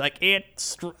faceoffs. I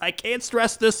can't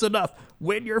stress this enough.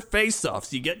 Win your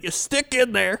faceoffs. You get your stick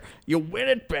in there. You win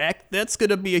it back. That's going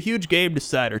to be a huge game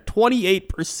decider.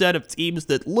 28% of teams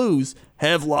that lose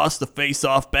have lost the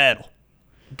faceoff battle.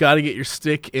 Got to get your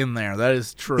stick in there. That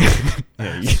is true.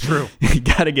 It's true. You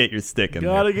got to get your stick in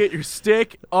there. Got to get your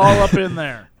stick all up in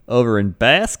there. Over in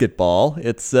basketball,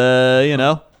 it's,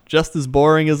 just as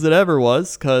boring as it ever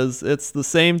was because it's the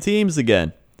same teams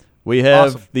again. We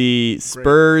have the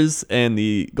Spurs and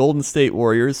the Golden State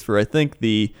Warriors for, I think,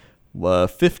 the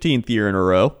 15th year in a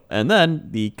row. And then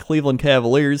the Cleveland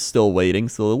Cavaliers still waiting.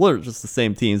 So they're just the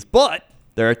same teams. But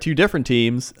there are two different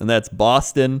teams, and that's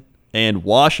Boston and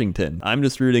Washington. I'm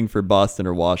just rooting for Boston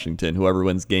or Washington, whoever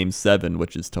wins Game 7,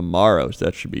 which is tomorrow. So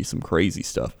that should be some crazy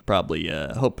stuff. Probably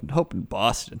hoping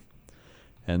Boston.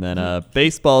 And then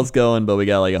baseball's going, but we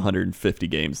got 150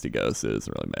 games to go, so it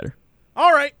doesn't really matter.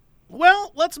 All right.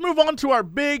 Well, let's move on to our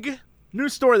big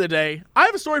news story of the day. I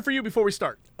have a story for you before we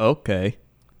start. Okay.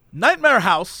 Nightmare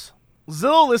House.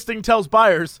 Zillow listing tells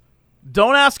buyers,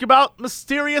 don't ask about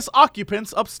mysterious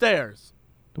occupants upstairs.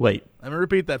 Wait. Let me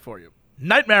repeat that for you.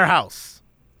 Nightmare House.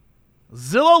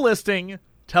 Zillow listing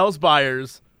tells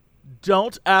buyers,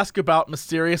 don't ask about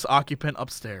mysterious occupant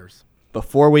upstairs.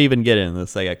 Before we even get into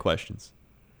this, I got questions.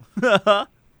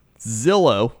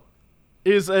 Zillow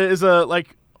is a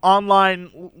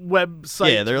online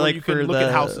website. Yeah, they're where you can look at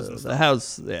houses and stuff. The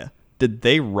house. Yeah. Did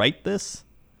they write this,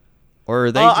 or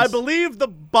are they? I believe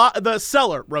the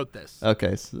seller wrote this.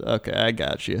 Okay. Okay, I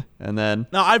got you. And then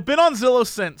now I've been on Zillow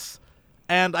since,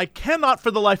 and I cannot for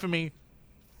the life of me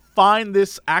find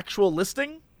this actual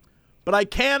listing, but I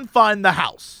can find the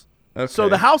house. Okay. So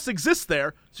the house exists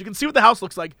there, so you can see what the house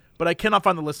looks like, but I cannot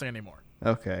find the listing anymore.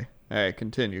 Okay. All right,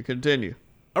 continue.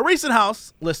 A recent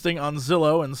house listing on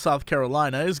Zillow in South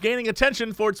Carolina is gaining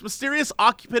attention for its mysterious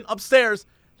occupant upstairs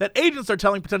that agents are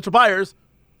telling potential buyers,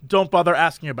 don't bother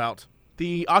asking about.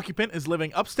 The occupant is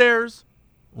living upstairs,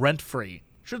 rent-free.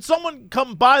 Should someone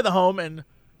come by the home in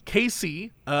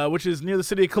KC, which is near the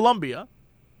city of Columbia,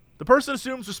 the person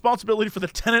assumes responsibility for the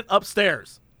tenant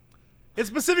upstairs. It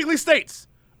specifically states,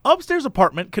 upstairs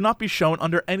apartment cannot be shown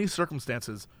under any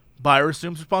circumstances. Buyer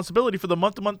assumes responsibility for the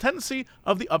month-to-month tenancy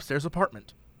of the upstairs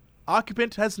apartment.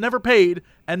 Occupant has never paid,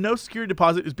 and no security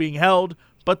deposit is being held,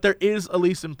 but there is a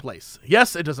lease in place.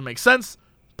 Yes, it doesn't make sense.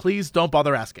 Please don't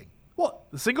bother asking. What?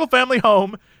 The single-family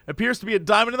home appears to be a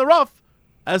diamond in the rough,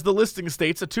 as the listing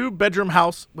states, a 2-bedroom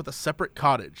house with a separate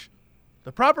cottage.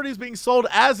 The property is being sold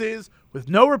as is, with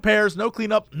no repairs, no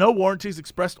cleanup, no warranties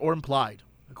expressed or implied.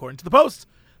 According to the Post,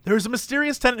 there is a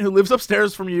mysterious tenant who lives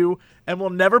upstairs from you and will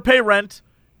never pay rent,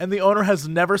 and the owner has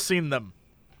never seen them.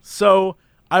 So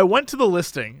I went to the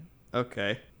listing.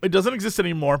 Okay. It doesn't exist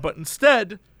anymore, but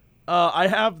instead, I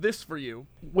have this for you,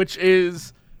 which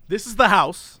is, this is the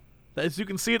house, as you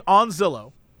can see it on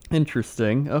Zillow.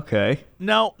 Interesting. Okay.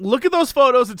 Now, look at those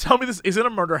photos and tell me this isn't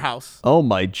a murder house. Oh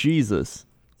my Jesus.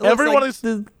 Everyone is...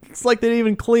 It's like they didn't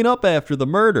even clean up after the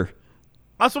murder.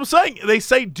 That's what I'm saying. They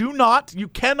say you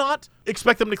cannot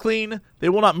expect them to clean. They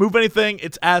will not move anything.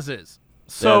 It's as is.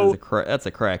 So that's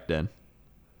a crack den.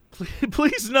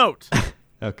 please note,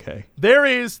 Okay. there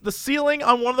is the ceiling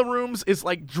on one of the rooms is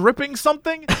like dripping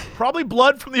something, probably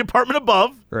blood from the apartment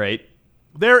above. Right.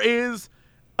 There is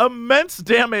immense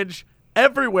damage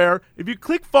everywhere. If you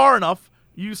click far enough,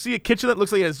 you see a kitchen that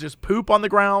looks like it has just poop on the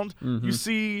ground. You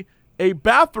see a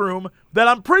bathroom that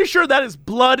I'm pretty sure that is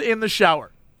blood in the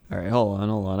shower. All right, hold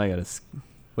on. I gotta.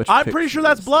 I'm pretty sure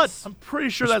that's blood. I'm pretty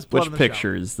sure that's blood in Which the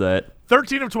picture shower. is that?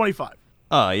 13 of 25.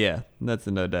 Oh yeah, that's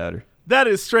a no doubter. That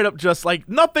is straight up just like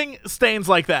nothing stains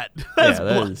like that. That is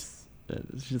blood.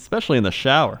 That is, especially in the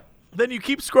shower. Then you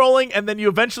keep scrolling, and then you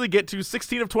eventually get to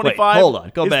 16 of 25. Wait, hold on.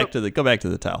 Go back to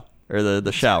the towel or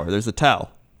the shower. There's a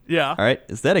towel. Yeah. All right,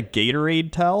 is that a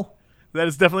Gatorade towel? That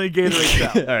is definitely a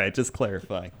Gatorade towel. All right, just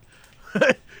clarifying.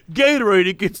 Gatorade,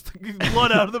 it gets the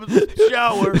blood out of the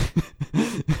shower.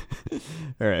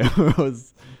 All right.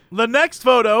 The next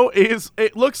photo is,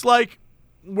 it looks like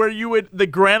where you would, the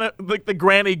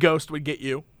granny ghost would get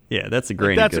you. Yeah, that's a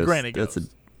granny That's ghost. a granny ghost. That's a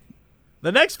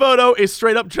The next photo is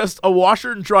straight up just a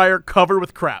washer and dryer covered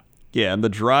with crap. yeah, and the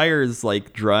dryer's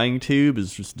like drying tube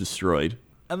is just destroyed.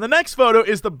 And the next photo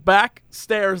is the back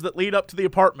stairs that lead up to the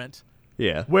apartment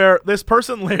Yeah. where this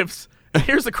person lives. And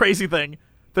here's the crazy thing.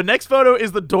 The next photo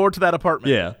is the door to that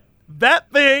apartment. Yeah.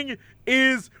 That thing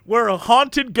is where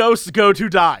haunted ghosts go to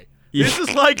die. Yeah. This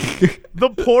is like the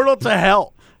portal to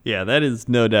hell. Yeah, that is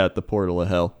no doubt the portal of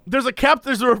hell. There's a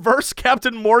reverse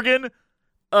Captain Morgan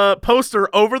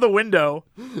poster over the window.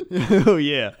 Oh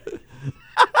yeah.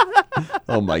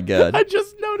 Oh my god. I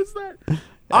just noticed that.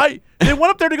 They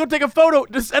went up there to go take a photo.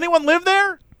 Does anyone live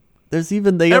there? They have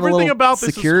a Everything little about this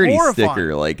is security horrifying.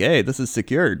 sticker like, hey, this is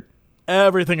secured.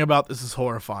 Everything about this is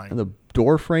horrifying. And the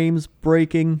door frame's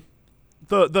breaking.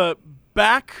 The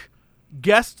back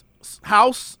guest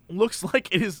house looks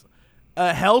like it is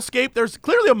a hellscape. There's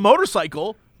clearly a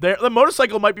motorcycle there. The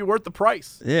motorcycle might be worth the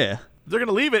price. Yeah. They're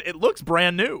gonna leave it. It looks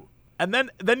brand new. And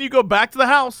then you go back to the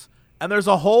house, and there's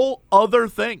a whole other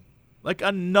thing, like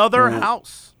another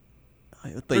house.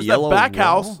 With There's yellow that back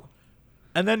wall? house,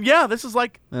 and then this is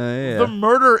like Yeah. the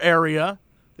murder area.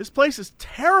 This place is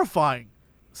terrifying.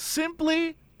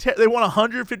 Simply, they want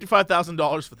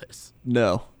 $155,000 for this.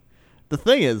 No. The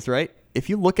thing is, right, if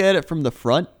you look at it from the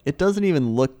front, it doesn't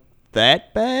even look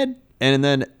that bad, and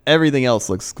then everything else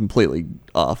looks completely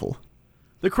awful.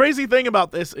 The crazy thing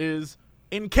about this is,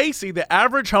 in Casey, the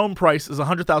average home price is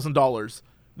 $100,000.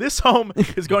 This home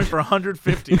is going for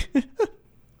 $150,000.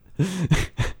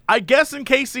 I guess in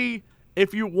Casey,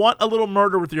 if you want a little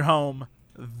murder with your home,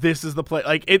 this is the place.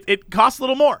 Like it costs a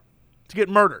little more to get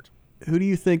murdered. Who do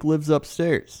you think lives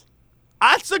upstairs?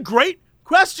 That's a great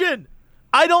question.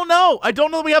 I don't know. I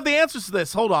don't know that we have the answers to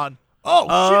this. Hold on.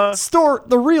 Oh, shit.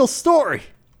 The real story.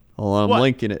 Hold on, I'm What?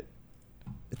 linking it.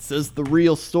 It says the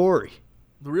real story.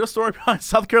 The real story behind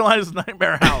South Carolina's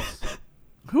Nightmare House.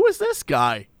 Who is this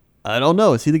guy? I don't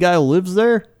know. Is he the guy who lives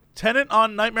there? Tenant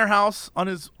on Nightmare House on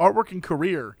his artwork and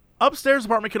career. Upstairs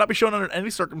apartment cannot be shown under any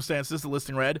circumstances, the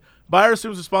listing read. Buyer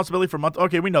assumes responsibility for month.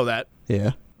 Okay, we know that.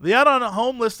 Yeah. The ad on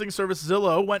home listing service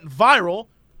Zillow went viral.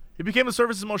 It became the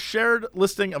service's most shared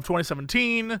listing of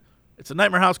 2017. It's a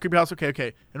nightmare house, creepy house.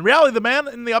 Okay. In reality, the man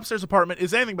in the upstairs apartment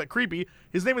is anything but creepy.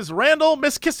 His name is Randall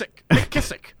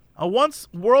McKissick, a once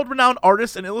world-renowned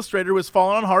artist and illustrator who has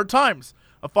fallen on hard times.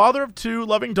 A father of 2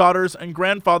 loving daughters and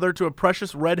grandfather to a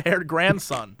precious red-haired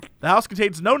grandson. The house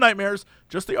contains no nightmares,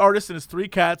 just the artist and his 3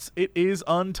 cats. It is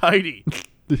untidy.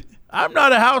 I'm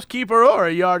not a housekeeper or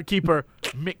a yard keeper,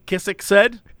 McKissick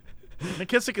said.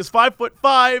 McKissick is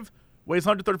 5'5", weighs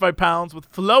 135 pounds, with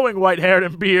flowing white hair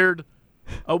and beard,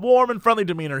 a warm and friendly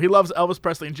demeanor. He loves Elvis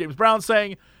Presley and James Brown,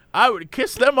 saying, "I would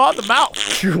kiss them on the mouth."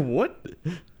 What?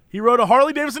 He rode a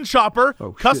Harley-Davidson chopper,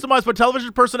 Oh, shit. customized by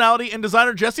television personality and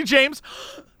designer Jesse James.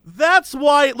 That's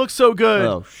why it looks so good.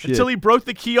 Oh, shit. Until he broke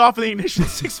the key off of the ignition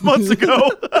 6 months ago.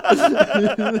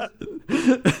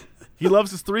 He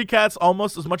loves his 3 cats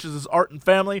almost as much as his art and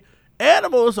family.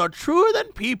 Animals are truer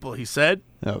than people, he said.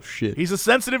 Oh, shit. He's a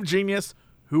sensitive genius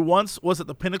who once was at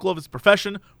the pinnacle of his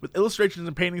profession, with illustrations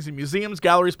and paintings in museums,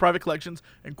 galleries, private collections,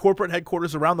 and corporate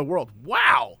headquarters around the world.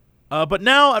 Wow! But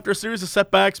now, after a series of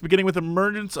setbacks, beginning with the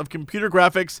emergence of computer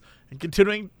graphics and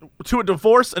continuing to a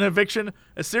divorce and eviction,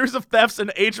 a series of thefts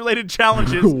and age-related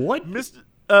challenges, What?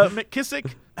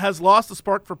 McKissick has lost the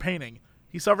spark for painting.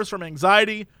 He suffers from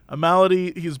anxiety, a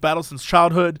malady he has battled since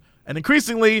childhood, and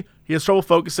increasingly, he has trouble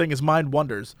focusing. His mind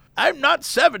wanders. "I'm not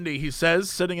 70, he says,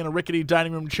 sitting in a rickety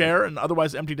dining room chair in an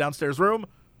otherwise empty downstairs room.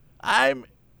 "I'm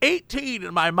 18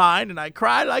 in my mind, and I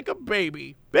cry like a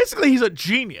baby." Basically, he's a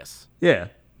genius. Yeah.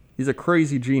 He's a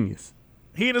crazy genius.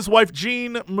 He and his wife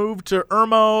Jean moved to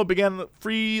Irmo, began a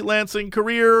freelancing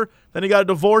career. Then he got a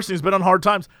divorce and he's been on hard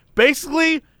times.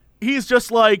 Basically, he's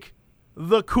just like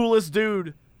the coolest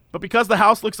dude. But because the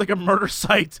house looks like a murder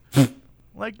site,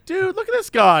 like, dude, look at this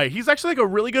guy. He's actually like a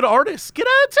really good artist. Get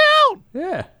out of town.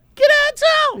 Yeah. Get out of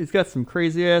town. He's got some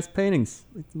crazy ass paintings.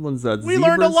 Like the ones that We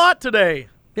learned a lot today.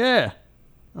 Yeah.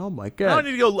 Oh my Now god. I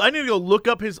need to go look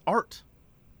up his art.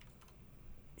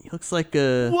 He looks like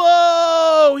a.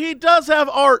 Whoa, he does have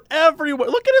art everywhere.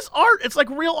 Look at his art. It's like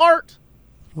real art.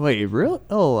 Wait, really?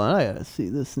 Oh, I gotta see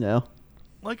this now.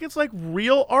 Like it's like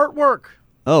real artwork.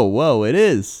 Oh, whoa, it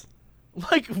is.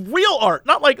 Like real art,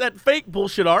 not like that fake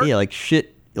bullshit art. Yeah, like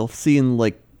shit you'll see in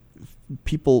like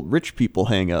rich people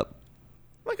hang up.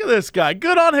 Look at this guy.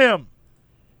 Good on him.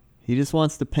 He just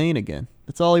wants to paint again.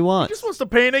 That's all he He wants. just wants to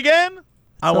paint again.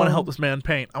 I want all- to help this man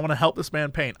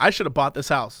paint. I should have bought this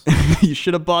house. You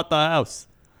should have bought the house.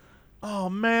 Oh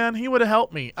man, he would have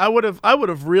helped me. I would have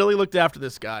really looked after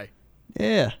this guy.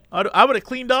 Yeah. I would have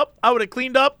cleaned up.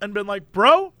 And been like,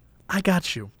 bro, I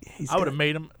got you. He's I would got- have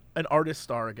made him an artist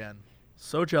star again.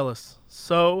 So jealous.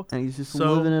 So And he's just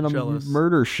so living in a jealous.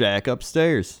 murder shack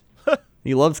upstairs.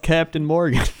 He loves Captain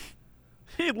Morgan.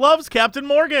 He loves Captain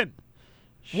Morgan.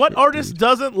 What Shit, artist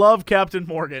doesn't love Captain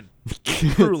Morgan?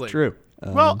 Truly. It's true.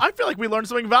 Well, I feel like we learned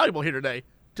something valuable here today.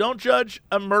 Don't judge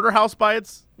a murder house by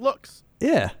its looks.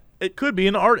 Yeah. It could be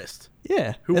an artist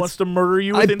Yeah. who That's- wants to murder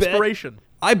you with I bet- inspiration.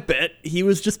 I bet he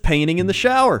was just painting in the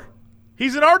shower.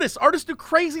 He's an artist. Artists do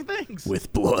crazy things.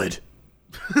 With blood.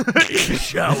 In the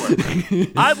shower.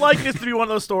 I'd like this to be one of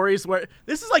those stories where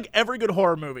this is like every good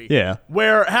horror movie. Yeah.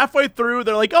 Where halfway through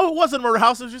they're like, oh, it wasn't a murder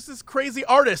house. It was just this crazy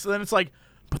artist. And then it's like,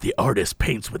 but the artist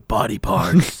paints with body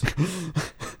parts.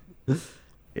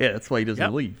 Yeah, that's why he doesn't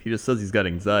Yep. leave. He just says he's got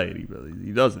anxiety, but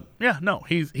he doesn't. Yeah, no,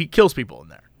 he kills people in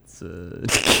there.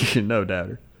 It's no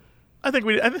doubter.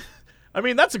 I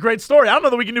mean, that's a great story. I don't know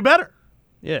that we can do better.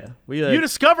 Yeah, we You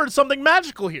discovered something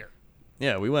magical here.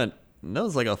 we went. And that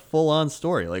was like a full-on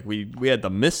story. Like we had the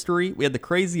mystery, we had the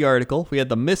crazy article, we had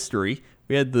the mystery,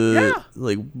 we had the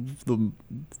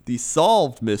the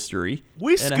solved mystery.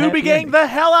 We and a happy Scooby Gang ending. the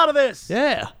hell out of this.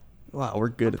 Yeah. Wow, we're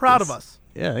good. Proud at this. of us.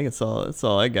 Yeah, I think that's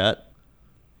all I got.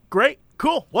 Great.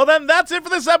 Cool. Well, then that's it for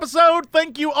this episode.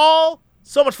 Thank you all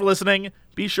so much for listening.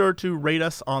 Be sure to rate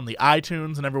us on the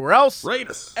iTunes and everywhere else. Rate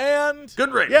us. And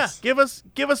Good ratings. Yeah,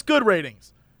 give us good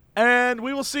ratings. And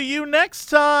we will see you next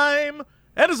time.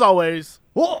 And as always,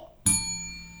 Whoa.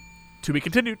 to be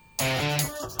continued.